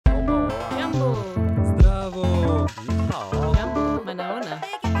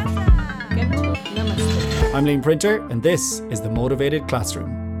I'm Liam Printer, and this is The Motivated Classroom.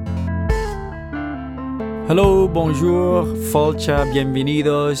 Hello, bonjour, falcha,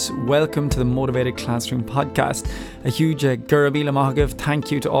 bienvenidos. Welcome to the Motivated Classroom podcast. A huge Gurabila Mahagav thank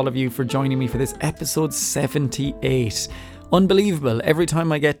you to all of you for joining me for this episode 78. Unbelievable. Every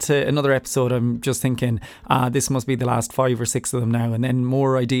time I get to another episode, I'm just thinking, this must be the last 5 or 6 of them now. And then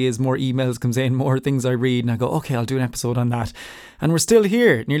more ideas, more emails comes in, more things I read. And I go, okay, I'll do an episode on that. And we're still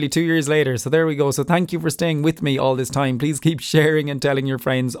here nearly 2 years later. So there we go. So thank you for staying with me all this time. Please keep sharing and telling your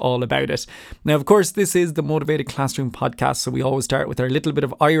friends all about it. Now, of course, this is the Motivated Classroom podcast. So we always start with our little bit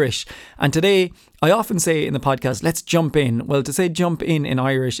of Irish. And today, I often say in the podcast, let's jump in. Well, to say jump in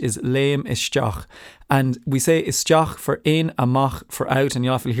Irish is leim isteach. And we say isteach for in, amach for out. And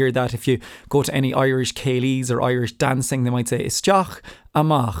you often hear that if you go to any Irish céilís or Irish dancing, they might say isteach,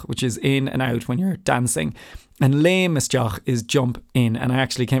 amach, which is in and out when you're dancing. And leim isteach is jump in. And I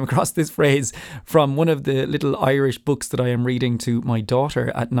actually came across this phrase from one of the little Irish books that I am reading to my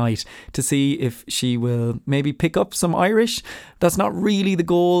daughter at night to see if she will maybe pick up some Irish. That's not really the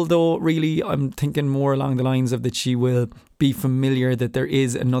goal, though. Really, I'm thinking more along the lines of that she will be familiar that there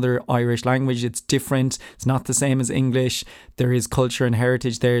is another Irish language. It's different. It's not the same as English. There is culture and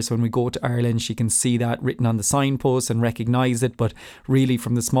heritage there. So when we go to Ireland, she can see that written on the signposts and recognise it. But really,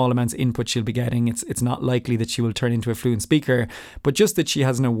 from the small amounts of input she'll be getting, it's not likely that she will turn into a fluent speaker, but just that she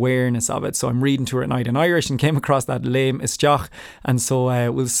has an awareness of it. So I'm reading to her at night in Irish and came across that leim isteach. And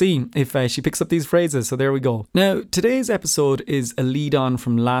so we'll see if she picks up these phrases. So there we go. Now, today's episode is a lead on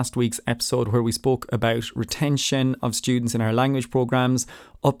from last week's episode where we spoke about retention of students in our language programs,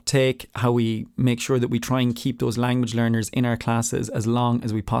 uptake, how we make sure that we try and keep those language learners in our classes as long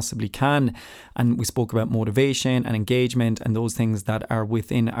as we possibly can. And we spoke about motivation and engagement and those things that are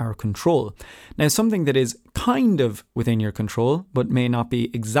within our control. Now, something that is kind of within your control, but may not be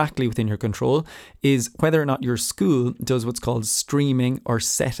exactly within your control, is whether or not your school does what's called streaming or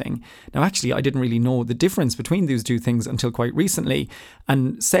setting. Now, actually, I didn't really know the difference between these two things until quite recently.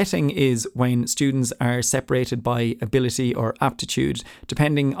 And setting is when students are separated by ability or aptitude,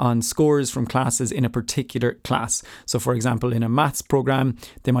 depending on scores from classes in a particular class. So for example, in a maths program,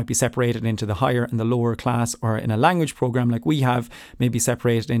 they might be separated into the higher and the lower class, or in a language program like we have, maybe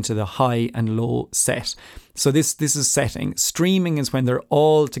separated into the high and low set. So this is setting. Streaming is when they're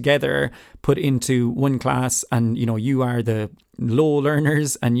all together put into one class, and you are the low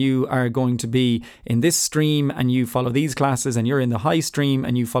learners and you are going to be in this stream and you follow these classes, and you're in the high stream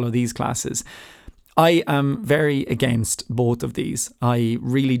and you follow these classes. I am very against both of these. I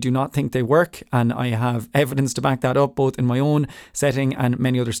really do not think they work, and I have evidence to back that up both in my own setting and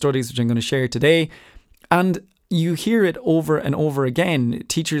many other studies which I'm going to share today. And you hear it over and over again,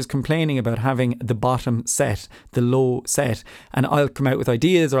 teachers complaining about having the bottom set, the low set. And I'll come out with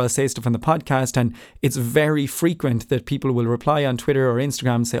ideas or I'll say stuff on the podcast, and it's very frequent that people will reply on Twitter or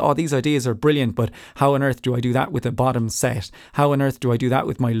Instagram and say, oh, these ideas are brilliant, but how on earth do I do that with a bottom set? How on earth do I do that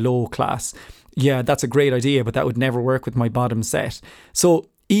with my low class? Yeah, that's a great idea, but that would never work with my bottom set. So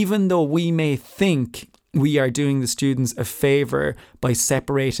even though we may think we are doing the students a favour by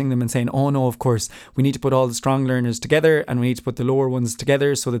separating them and saying, oh no, of course, we need to put all the strong learners together and we need to put the lower ones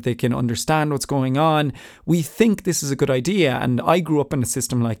together so that they can understand what's going on. We think this is a good idea, and I grew up in a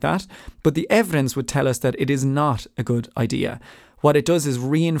system like that, but the evidence would tell us that it is not a good idea. What it does is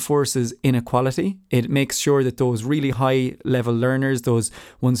reinforces inequality. It makes sure that those really high level learners, those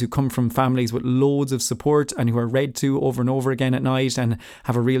ones who come from families with loads of support and who are read to over and over again at night and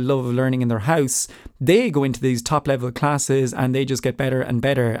have a real love of learning in their house, they go into these top level classes and they just get better and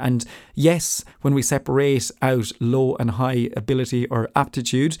better. And yes, when we separate out low and high ability or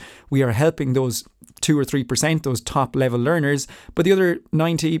aptitude, we are helping those 2 or 3%, those top level learners, but the other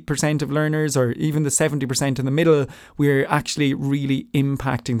 90% of learners, or even the 70% in the middle, we're actually really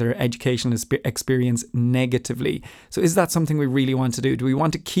impacting their educational experience negatively. So is that something we really want to do? Do we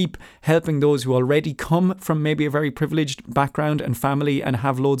want to keep helping those who already come from maybe a very privileged background and family and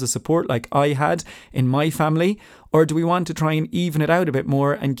have loads of support like I had in my family? Or do we want to try and even it out a bit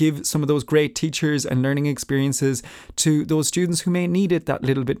more and give some of those great teachers and learning experiences to those students who may need it that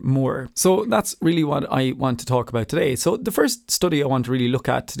little bit more? So that's really what I want to talk about today. So the first study I want to really look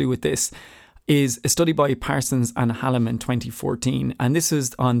at to do with this is a study by Parsons and Hallam in 2014. And this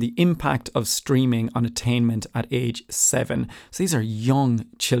is on the impact of streaming on attainment at age 7. So these are young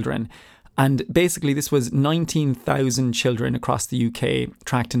children. And basically this was 19,000 children across the UK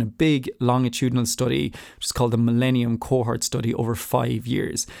tracked in a big longitudinal study, which is called the Millennium Cohort Study, over 5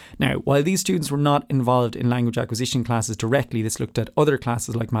 years. Now, while these students were not involved in language acquisition classes directly, this looked at other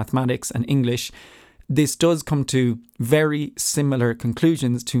classes like mathematics and English. This does come to very similar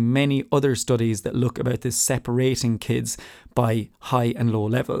conclusions to many other studies that look about this separating kids by high and low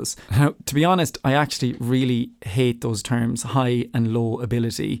levels. Now, to be honest, I actually really hate those terms, high and low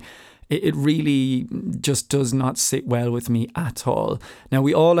ability. It really just does not sit well with me at all. Now,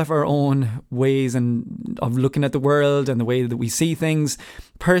 we all have our own ways of looking at the world and the way that we see things.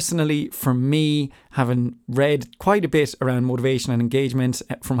 Personally, for me, having read quite a bit around motivation and engagement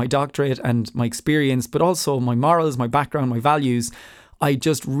from my doctorate and my experience, but also my morals, my background, my values, I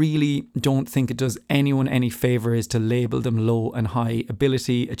just really don't think it does anyone any favours to label them low and high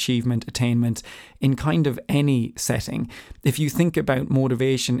ability, achievement, attainment in kind of any setting. If you think about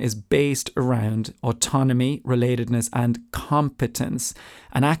motivation is based around autonomy, relatedness and competence.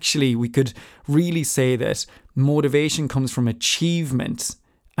 And actually we could really say that motivation comes from achievement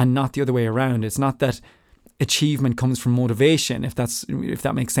and not the other way around. It's not that achievement comes from motivation, if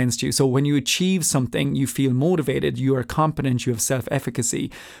that makes sense to you. So when you achieve something, you feel motivated, you are competent, you have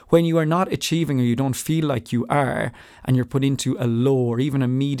self-efficacy. When you are not achieving or you don't feel like you are, and you're put into a low or even a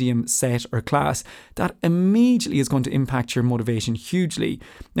medium set or class, that immediately is going to impact your motivation hugely.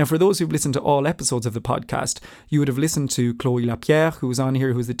 Now, for those who've listened to all episodes of the podcast, you would have listened to Chloe Lapierre, who was on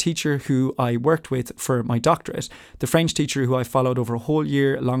here, who's the teacher who I worked with for my doctorate, the French teacher who I followed over a whole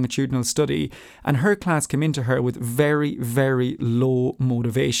year longitudinal study, and her class came into her with very, very low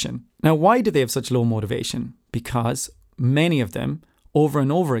motivation. Now, why did they have such low motivation? Because many of them, over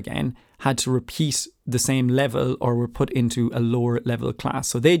and over again, had to repeat the same level or were put into a lower level class.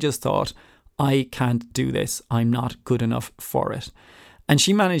 So they just thought, I can't do this. I'm not good enough for it. And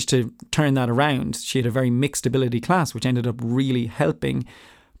she managed to turn that around. She had a very mixed ability class, which ended up really helping.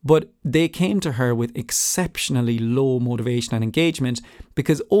 But they came to her with exceptionally low motivation and engagement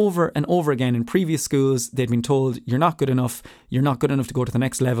because over and over again in previous schools, they'd been told, you're not good enough to go to the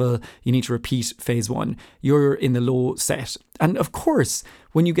next level, you need to repeat phase 1, you're in the low set. And of course,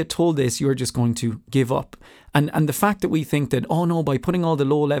 when you get told this, you're just going to give up. And the fact that we think that, oh no, by putting all the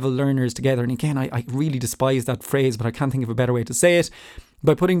low level learners together, and again, I really despise that phrase, but I can't think of a better way to say it,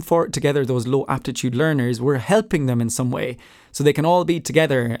 by putting together those low aptitude learners, we're helping them in some way. So they can all be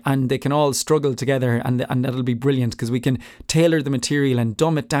together and they can all struggle together and that'll be brilliant because we can tailor the material and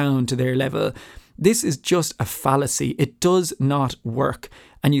dumb it down to their level. This is just a fallacy. It does not work.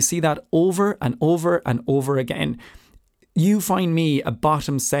 And you see that over and over and over again. You find me a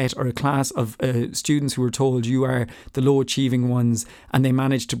bottom set or a class of students who are told you are the low achieving ones and they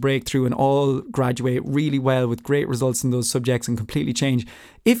manage to break through and all graduate really well with great results in those subjects and completely change.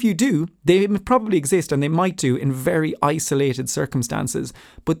 If you do, they probably exist and they might do in very isolated circumstances.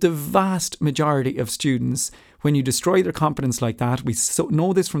 But the vast majority of students, when you destroy their competence like that, we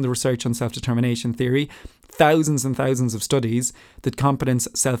know this from the research on self-determination theory, thousands and thousands of studies, that competence,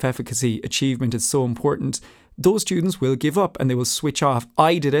 self-efficacy, achievement is so important. Those students will give up and they will switch off.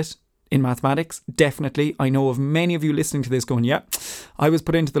 I did it in mathematics, definitely. I know of many of you listening to this going, yeah, I was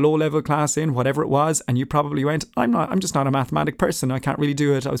put into the low level class in whatever it was, and you probably went, I'm just not a mathematic person. I can't really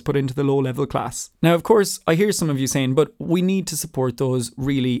do it. I was put into the low level class. Now, of course, I hear some of you saying, but we need to support those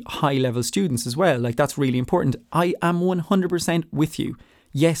really high level students as well. Like, that's really important. I am 100% with you.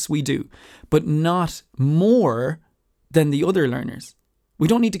 Yes, we do, but not more than the other learners. We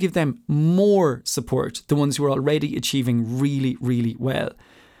don't need to give them more support, the ones who are already achieving really, really well.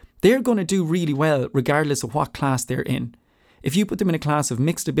 They're going to do really well regardless of what class they're in. If you put them in a class of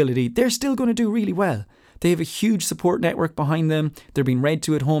mixed ability, they're still going to do really well. They have a huge support network behind them. They're being read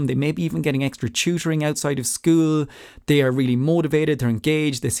to at home. They may be even getting extra tutoring outside of school. They are really motivated. They're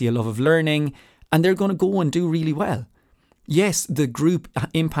engaged. They see a love of learning and they're going to go and do really well. Yes, the group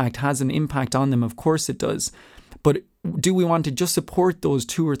impact has an impact on them. Of course it does. But do we want to just support those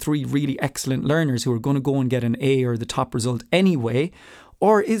 2 or 3 really excellent learners who are going to go and get an A or the top result anyway?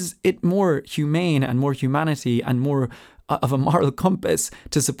 Or is it more humane and more humanity and more of a moral compass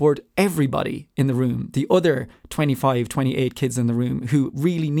to support everybody in the room, the other 25, 28 kids in the room who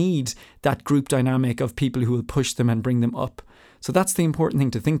really need that group dynamic of people who will push them and bring them up? So that's the important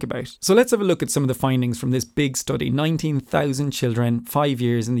thing to think about. So let's have a look at some of the findings from this big study. 19,000 children, 5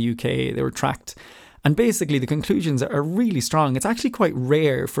 years in the UK, they were tracked. And basically the conclusions are really strong. It's actually quite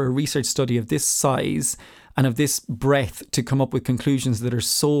rare for a research study of this size and of this breadth to come up with conclusions that are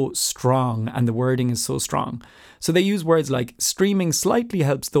so strong and the wording is so strong. So they use words like streaming slightly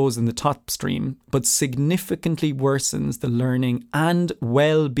helps those in the top stream, but significantly worsens the learning and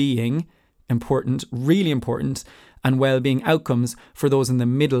well-being, important, really important, and well-being outcomes for those in the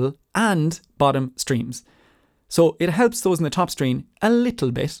middle and bottom streams. So it helps those in the top stream a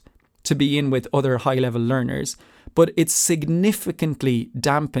little bit to be in with other high-level learners, but it significantly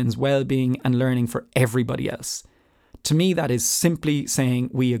dampens well-being and learning for everybody else. to me, that is simply saying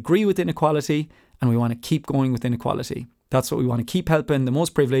we agree with inequality and we want to keep going with inequality. That's what we want to keep helping the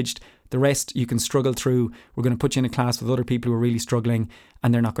most privileged. The rest you can struggle through. We're going to put you in a class with other people who are really struggling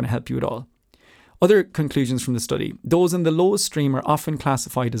and they're not going to help you at all. Other conclusions from the study. Those in the lowest stream are often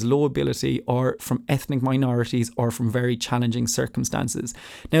classified as low ability or from ethnic minorities or from very challenging circumstances.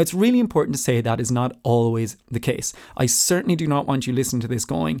 Now, it's really important to say that is not always the case. I certainly do not want you listening to this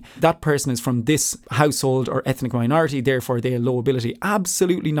going, that person is from this household or ethnic minority, therefore they are low ability.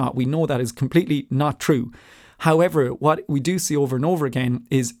 Absolutely not. We know that is completely not true. However, what we do see over and over again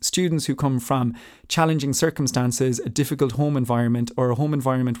is students who come from challenging circumstances, a difficult home environment, or a home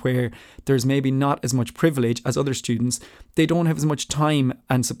environment where there's maybe not as much privilege as other students. They don't have as much time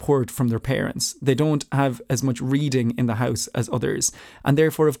and support from their parents. They don't have as much reading in the house as others. And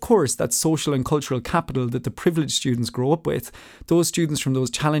therefore, of course, that social and cultural capital that the privileged students grow up with, those students from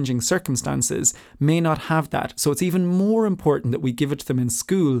those challenging circumstances may not have that. So it's even more important that we give it to them in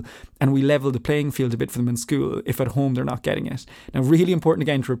school and we level the playing field a bit for them in school if at home they're not getting it. Now, really important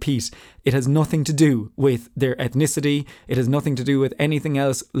again to repeat, it has nothing to do with their ethnicity. It has nothing to do with anything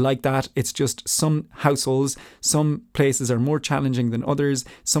else like that. It's just some households, some places are more challenging than others.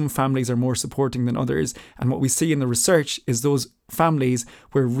 Some families are more supporting than others. And what we see in the research is those families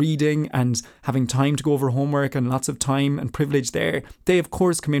where reading and having time to go over homework and lots of time and privilege there, they of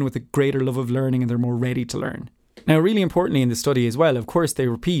course come in with a greater love of learning and they're more ready to learn. Now, really importantly in the study as well, of course, they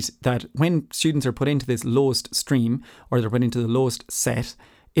repeat that when students are put into this lowest stream or they're put into the lowest set,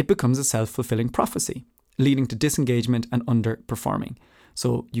 it becomes a self-fulfilling prophecy, leading to disengagement and underperforming.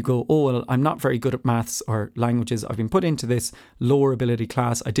 So you go, oh, well, I'm not very good at maths or languages. I've been put into this lower ability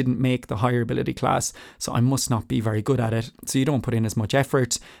class. I didn't make the higher ability class, so I must not be very good at it. So you don't put in as much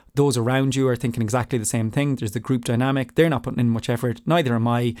effort. Those around you are thinking exactly the same thing. There's the group dynamic. They're not putting in much effort. Neither am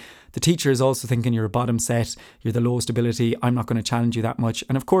I. The teacher is also thinking you're a bottom set. You're the lowest ability. I'm not going to challenge you that much.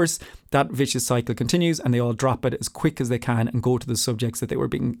 And of course, that vicious cycle continues and they all drop it as quick as they can and go to the subjects that they were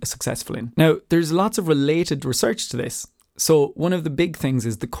being successful in. Now, there's lots of related research to this. So one of the big things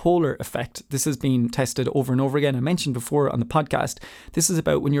is the Kohler effect. This has been tested over and over again. I mentioned before on the podcast, this is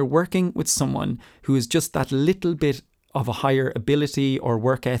about when you're working with someone who is just that little bit of a higher ability or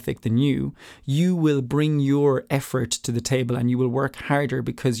work ethic than you will bring your effort to the table and you will work harder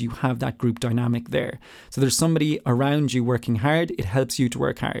because you have that group dynamic there. So there's somebody around you working hard, it helps you to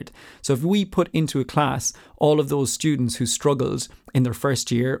work hard. So if we put into a class all of those students who struggled in their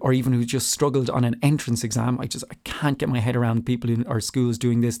first year or even who just struggled on an entrance exam, I can't get my head around people in our schools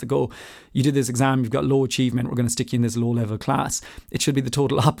doing this to go, you did this exam, you've got low achievement, we're going to stick you in this low level class. It should be the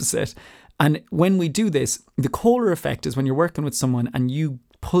total opposite. And when we do this, the Kohler effect is when you're working with someone and you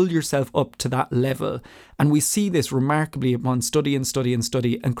pull yourself up to that level. And we see this remarkably upon study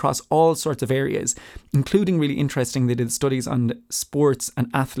and across all sorts of areas, including really interesting, they did studies on sports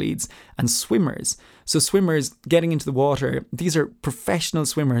and athletes and swimmers. So swimmers getting into the water, these are professional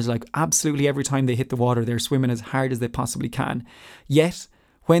swimmers, like absolutely every time they hit the water, they're swimming as hard as they possibly can. Yet,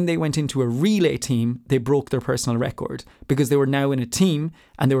 when they went into a relay team, they broke their personal record because they were now in a team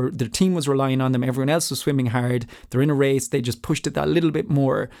and their team was relying on them. Everyone else was swimming hard. They're in a race. They just pushed it that little bit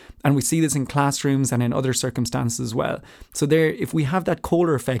more. And we see this in classrooms and in other circumstances as well. So there, if we have that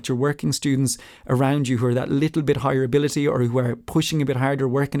Kohler effect, you're working students around you who are that little bit higher ability or who are pushing a bit harder,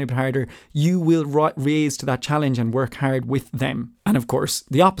 working a bit harder, you will raise to that challenge and work hard with them. And of course,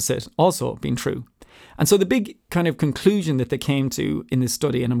 the opposite also being true. And so the big kind of conclusion that they came to in this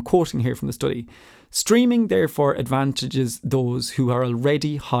study, and I'm quoting here from the study, streaming therefore advantages those who are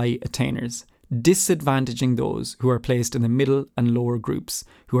already high attainers, disadvantaging those who are placed in the middle and lower groups,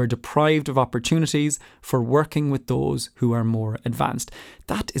 who are deprived of opportunities for working with those who are more advanced.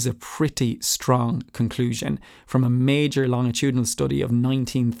 That is a pretty strong conclusion from a major longitudinal study of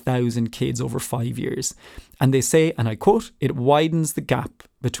 19,000 kids over 5 years. And they say, and I quote, it widens the gap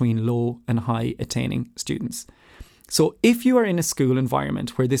between low and high attaining students. So if you are in a school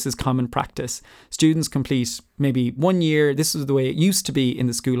environment where this is common practice, students complete maybe 1 year, this is the way it used to be in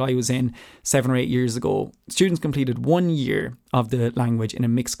the school I was in 7 or 8 years ago, students completed 1 year of the language in a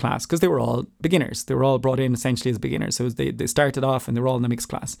mixed class because they were all beginners. They were all brought in essentially as beginners. So they started off and they were all in the mixed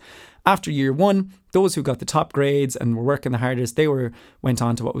class. After year 1, those who got the top grades and were working the hardest, they went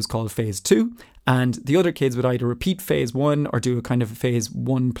on to what was called phase 2. And the other kids would either repeat phase 1 or do a kind of a phase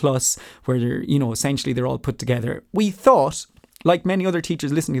 1+ where they're, essentially they're all put together. We thought, like many other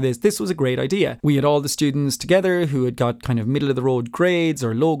teachers listening to this was a great idea. We had all the students together who had got kind of middle of the road grades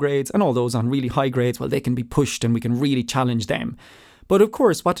or low grades, and all those on really high grades, well, they can be pushed and we can really challenge them. But of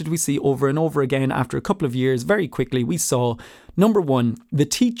course, what did we see over and over again after a couple of years? Very quickly, we saw, number one, the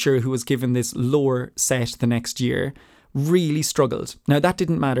teacher who was given this lower set the next year really struggled. Now, that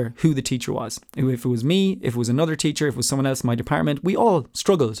didn't matter who the teacher was. If it was me, if it was another teacher, if it was someone else in my department, we all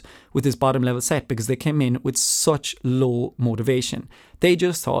struggled with this bottom level set because they came in with such low motivation. They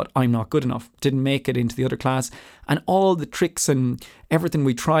just thought, I'm not good enough, didn't make it into the other class. And all the tricks and everything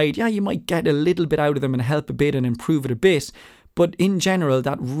we tried, you might get a little bit out of them and help a bit and improve it a bit. But in general,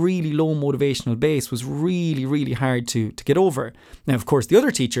 that really low motivational base was really, really hard to get over. Now, of course, the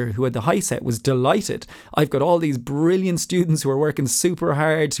other teacher who had the high set was delighted. I've got all these brilliant students who are working super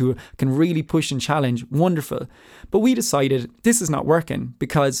hard, who can really push and challenge. Wonderful. But we decided this is not working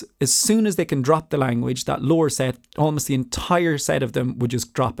because as soon as they can drop the language, that lower set, almost the entire set of them would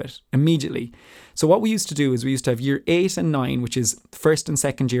just drop it immediately. So what we used to do is we used to have year 8 and 9, which is first and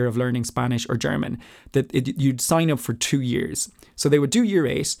second year of learning Spanish or German, you'd sign up for 2 years. So they would do year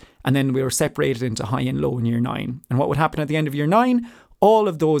 8 and then we were separated into high and low in year 9. And what would happen at the end of year 9? All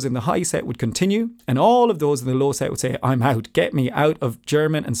of those in the high set would continue and all of those in the low set would say, I'm out, get me out of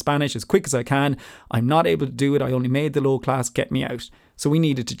German and Spanish as quick as I can. I'm not able to do it. I only made the low class, get me out. So we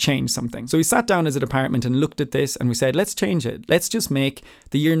needed to change something. So we sat down as a department and looked at this and we said, let's change it. Let's just make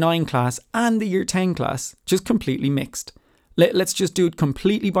the year 9 class and the year 10 class just completely mixed. Let's just do it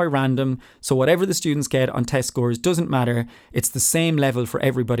completely by random. So whatever the students get on test scores doesn't matter. It's the same level for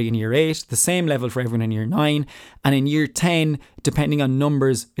everybody in year 8, the same level for everyone in year 9. And in year 10, depending on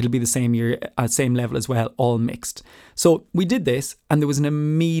numbers, it'll be the same level as well, all mixed. So we did this and there was an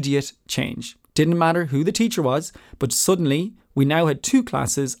immediate change. Didn't matter who the teacher was, but suddenly we now had 2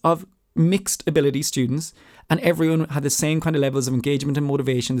 classes of mixed ability students and everyone had the same kind of levels of engagement and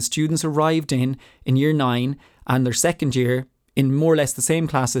motivation. The students arrived in year 9 and their second year in more or less the same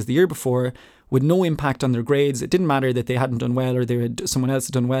class as the year before with no impact on their grades. It didn't matter that they hadn't done well or someone else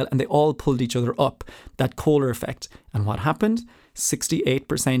had done well, and they all pulled each other up, that Kohler effect. And what happened?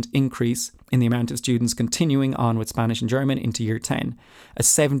 68% increase in the amount of students continuing on with Spanish and German into year 10, a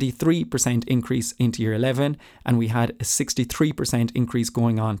 73% increase into year 11, and we had a 63% increase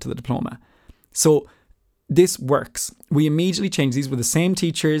going on to the diploma. So this works. We immediately changed. These were the same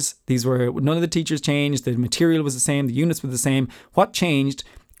teachers. None of the teachers changed. The material was the same. The units were the same. What changed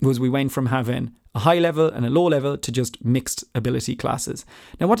was we went from having a high level and a low level to just mixed ability classes.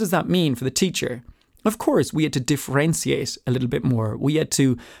 Now, what does that mean for the teacher? Of course, we had to differentiate a little bit more. We had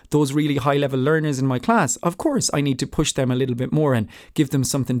to, those really high level learners in my class, of course, I need to push them a little bit more and give them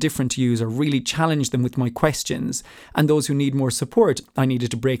something different to use or really challenge them with my questions. And those who need more support, I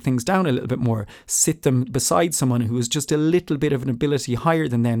needed to break things down a little bit more, sit them beside someone who was just a little bit of an ability higher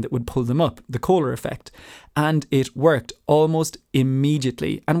than them that would pull them up, the Kohler effect. And it worked almost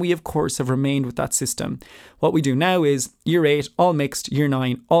immediately. And we, of course, have remained with that system. What we do now is year 8, all mixed, year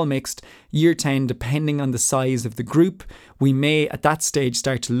 9, all mixed, year 10, depending on the size of the group, we may at that stage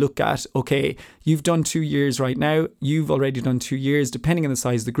start to look at, okay, you've done 2 years right now, you've already done 2 years, depending on the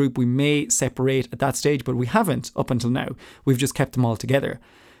size of the group, we may separate at that stage, but we haven't up until now. We've just kept them all together.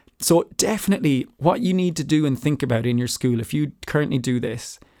 So definitely what you need to do and think about in your school, if you currently do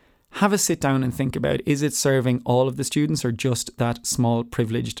this, have a sit down and think about, is it serving all of the students or just that small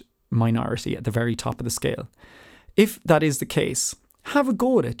privileged minority at the very top of the scale? If that is the case, have a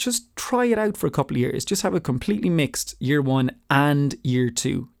go at it. Just try it out for a couple of years. Just have a completely mixed year 1 and year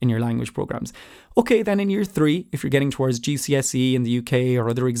 2 in your language programs. Okay, then in year 3, if you're getting towards GCSE in the UK or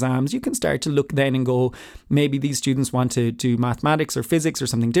other exams, you can start to look then and go, maybe these students want to do mathematics or physics or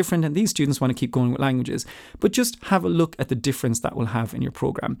something different, and these students want to keep going with languages. But just have a look at the difference that will have in your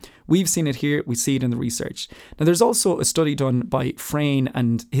program. We've seen it here, we see it in the research. Now, there's also a study done by Frayne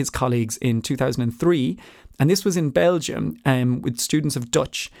and his colleagues in 2003, and this was in Belgium with students of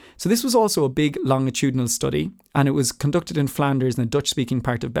Dutch. So this was also a big longitudinal study, and it was conducted in Flanders in the Dutch-speaking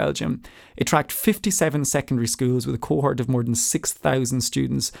part of Belgium. It tracked 57 secondary schools with a cohort of more than 6,000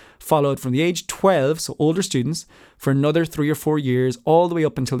 students, followed from the age 12, so older students, for another 3 or 4 years, all the way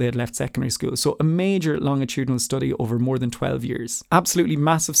up until they had left secondary school. So a major longitudinal study over more than 12 years. Absolutely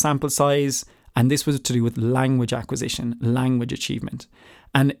massive sample size, and this was to do with language acquisition, language achievement.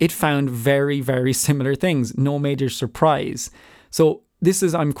 And it found very, very similar things. No major surprise. So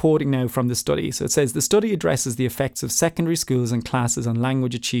I'm quoting now from the study. So it says, the study addresses the effects of secondary schools and classes on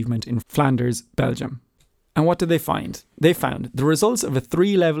language achievement in Flanders, Belgium. And what did they find? They found the results of a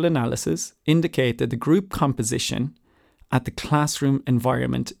 3-level analysis indicate that the group composition at the classroom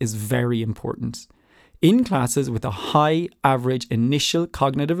environment is very important. In classes with a high average initial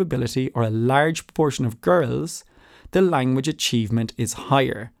cognitive ability or a large proportion of girls, the language achievement is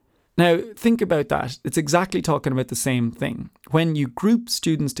higher. Now, think about that. It's exactly talking about the same thing. When you group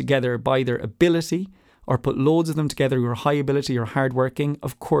students together by their ability or put loads of them together who are high ability or hardworking,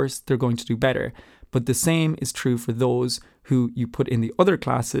 of course, they're going to do better. But the same is true for those who you put in the other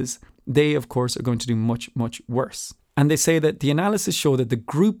classes. They, of course, are going to do much, much worse. And they say that the analysis show that the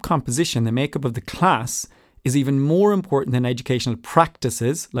group composition, the makeup of the class, is even more important than educational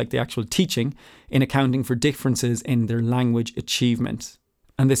practices, like the actual teaching, in accounting for differences in their language achievement.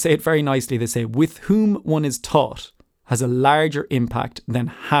 And they say it very nicely. They say, with whom one is taught has a larger impact than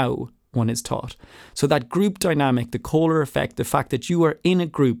how one is taught. So that group dynamic, the Kohler effect, the fact that you are in a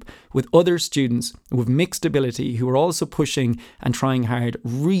group with other students with mixed ability who are also pushing and trying hard,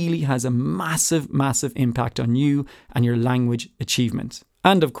 really has a massive, massive impact on you and your language achievement.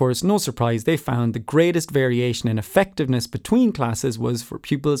 And of course, no surprise, they found the greatest variation in effectiveness between classes was for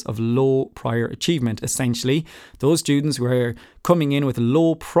pupils of low prior achievement. Essentially, those students who are coming in with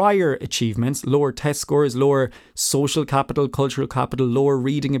low prior achievements, lower test scores, lower social capital, cultural capital, lower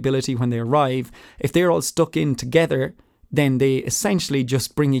reading ability when they arrive, if they're all stuck in together, then they essentially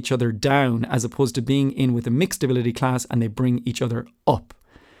just bring each other down, as opposed to being in with a mixed ability class and they bring each other up.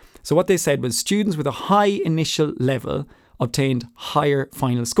 So what they said was students with a high initial level obtained higher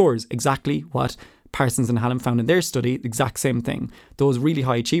final scores. Exactly what Parsons and Hallam found in their study, the exact same thing. Those really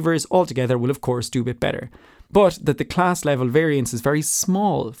high achievers altogether will, of course, do a bit better. But that the class level variance is very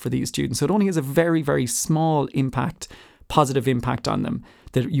small for these students. So it only has a very, very small impact, positive impact on them.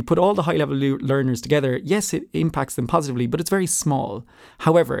 That you put all the high level learners together, yes, it impacts them positively, but it's very small.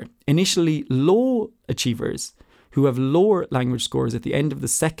 However, initially low achievers who have lower language scores at the end of the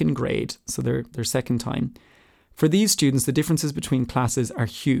second grade, so their second time, for these students, the differences between classes are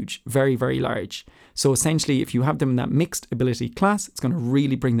huge, very, very large. So essentially, if you have them in that mixed ability class, it's going to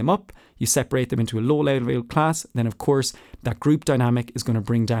really bring them up. You separate them into a low level class, then of course, that group dynamic is going to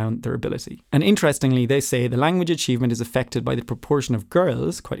bring down their ability. And interestingly, they say the language achievement is affected by the proportion of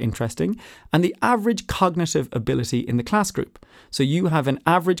girls, quite interesting, and the average cognitive ability in the class group. So you have an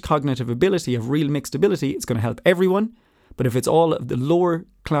average cognitive ability of real mixed ability, it's going to help everyone. But if it's all of the lower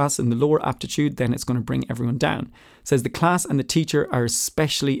class and the lower aptitude, then it's going to bring everyone down. It says the class and the teacher are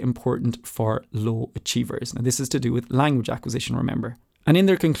especially important for low achievers. Now, this is to do with language acquisition, remember. And in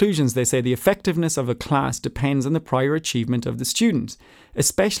their conclusions, they say the effectiveness of a class depends on the prior achievement of the student,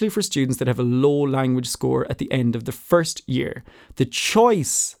 especially for students that have a low language score at the end of the first year. The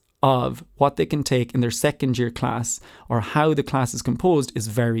choice of what they can take in their second year class or how the class is composed is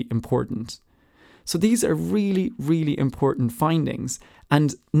very important. So these are really, really important findings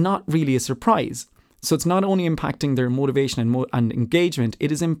and not really a surprise. So it's not only impacting their motivation and engagement,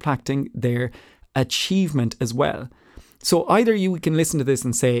 it is impacting their achievement as well. So either you can listen to this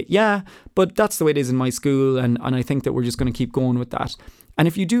and say, yeah, but that's the way it is in my school and I think that we're just going to keep going with that. And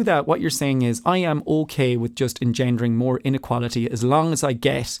if you do that, what you're saying is, I am okay with just engendering more inequality as long as I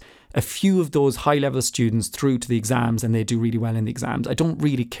get a few of those high-level students through to the exams and they do really well in the exams. I don't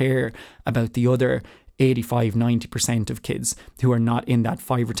really care about the other 85-90% of kids who are not in that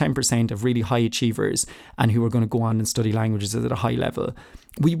 5 or 10% of really high achievers and who are going to go on and study languages at a high level.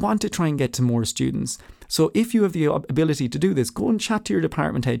 We want to try and get to more students. So if you have the ability to do this, go and chat to your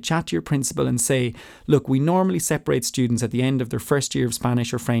department head, chat to your principal and say, look, we normally separate students at the end of their first year of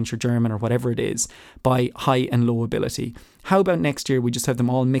Spanish or French or German or whatever it is by high and low ability. How about next year we just have them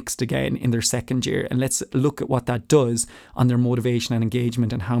all mixed again in their second year, and let's look at what that does on their motivation and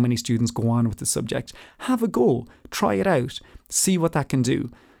engagement and how many students go on with the subject. Have a go, try it out, see what that can do.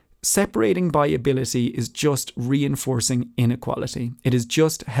 Separating by ability is just reinforcing inequality. It is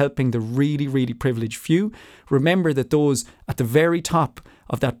just helping the really, really privileged few. Remember that those at the very top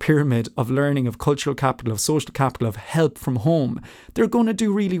of that pyramid of learning, of cultural capital, of social capital, of help from home, they're going to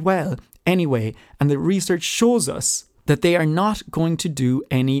do really well anyway. And the research shows us that they are not going to do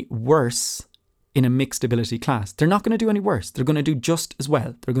any worse in a mixed ability class. They're not going to do any worse. They're going to do just as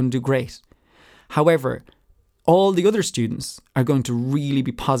well. They're going to do great. However, all the other students are going to really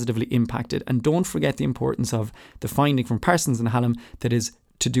be positively impacted. And don't forget the importance of the finding from Parsons and Hallam that is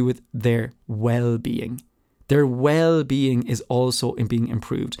to do with their well-being. Their well-being is also being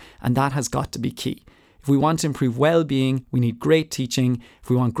improved, and that has got to be key. If we want to improve well-being, we need great teaching. If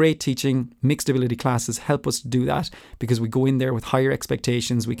we want great teaching, mixed ability classes help us to do that, because we go in there with higher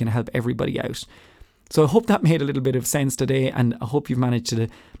expectations, we can help everybody out. So I hope that made a little bit of sense today, and I hope you've managed to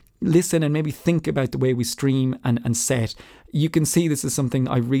listen and maybe think about the way we stream and set. You can see this is something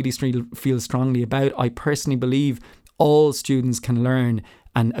I really feel strongly about. I personally believe all students can learn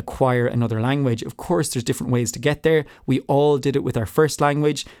and acquire another language. Of course, there's different ways to get there. We all did it with our first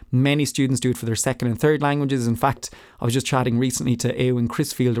language. Many students do it for their second and third languages. In fact, I was just chatting recently to Eowyn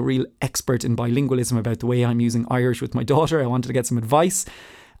Crisfield, a real expert in bilingualism, about the way I'm using Irish with my daughter. I wanted to get some advice.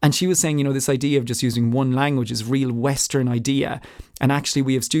 And she was saying, this idea of just using one language is a real Western idea. And actually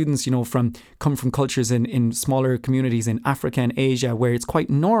we have students, come from cultures in smaller communities in Africa and Asia where it's quite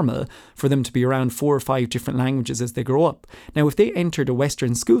normal for them to be around 4 or 5 different languages as they grow up. Now, if they entered a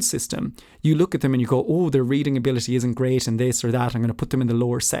Western school system, you look at them and you go, oh, their reading ability isn't great and this or that, I'm going to put them in the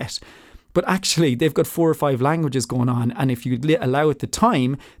lower set. But actually, they've got 4 or 5 languages going on. And if you allow it the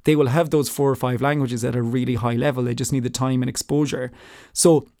time, they will have those 4 or 5 languages at a really high level. They just need the time and exposure.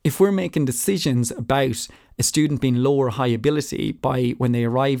 So if we're making decisions about a student being low or high ability by when they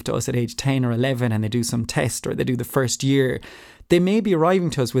arrive to us at age 10 or 11 and they do some test or they do the first year, they may be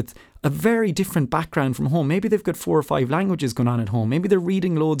arriving to us with a very different background from home. Maybe they've got 4 or 5 languages going on at home. Maybe they're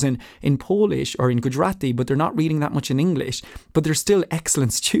reading loads in Polish or in Gujarati, but they're not reading that much in English, but they're still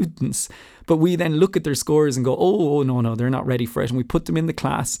excellent students. But we then look at their scores and go, oh, no, they're not ready for it. And we put them in the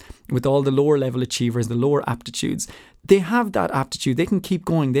class with all the lower level achievers, the lower aptitudes. They have that aptitude. They can keep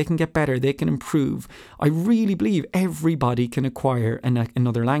going. They can get better. They can improve. I really believe everybody can acquire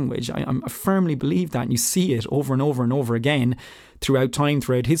another language. I firmly believe that. And you see it over and over and over again throughout time,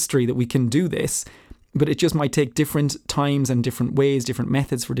 throughout history, that we can do this. But it just might take different times and different ways, different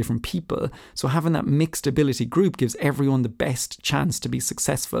methods for different people. So having that mixed ability group gives everyone the best chance to be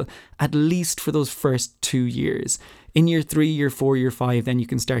successful, at least for those first 2 years. In year 3, year 4, year 5, then you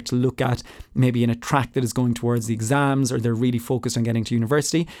can start to look at maybe in a track that is going towards the exams, or they're really focused on getting to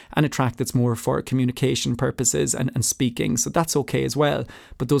university, and a track that's more for communication purposes and speaking. So that's okay as well.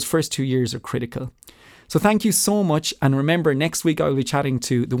 But those first 2 years are critical. So thank you so much. And remember, next week I will be chatting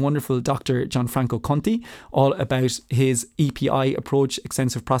to the wonderful Dr. Gianfranco Conti, all about his EPI approach,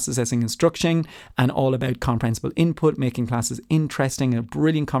 extensive processing instruction, and all about comprehensible input, making classes interesting, a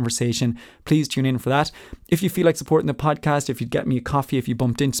brilliant conversation. Please tune in for that. If you feel like supporting the podcast, if you'd get me a coffee, if you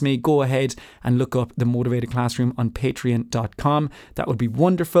bumped into me, go ahead and look up The Motivated Classroom on patreon.com. That would be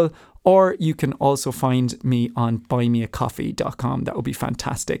wonderful. Or you can also find me on buymeacoffee.com. That would be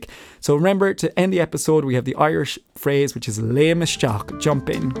fantastic. So remember, to end the episode, we have the Irish phrase, which is Léim isteach, jump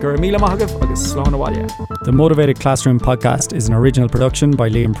in. Gur míle maithagah agus slán abhaile. The Motivated Classroom podcast is an original production by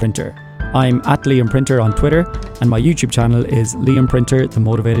Liam Printer. I'm at Liam Printer on Twitter, and my YouTube channel is Liam Printer, The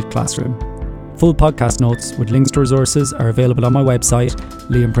Motivated Classroom. Full podcast notes with links to resources are available on my website,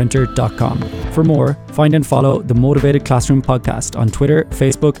 liamprinter.com. For more, find and follow the Motivated Classroom podcast on Twitter,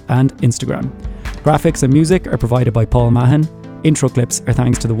 Facebook and Instagram. Graphics and music are provided by Paul Mahan. Intro clips are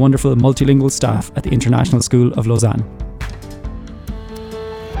thanks to the wonderful multilingual staff at the International School of Lausanne.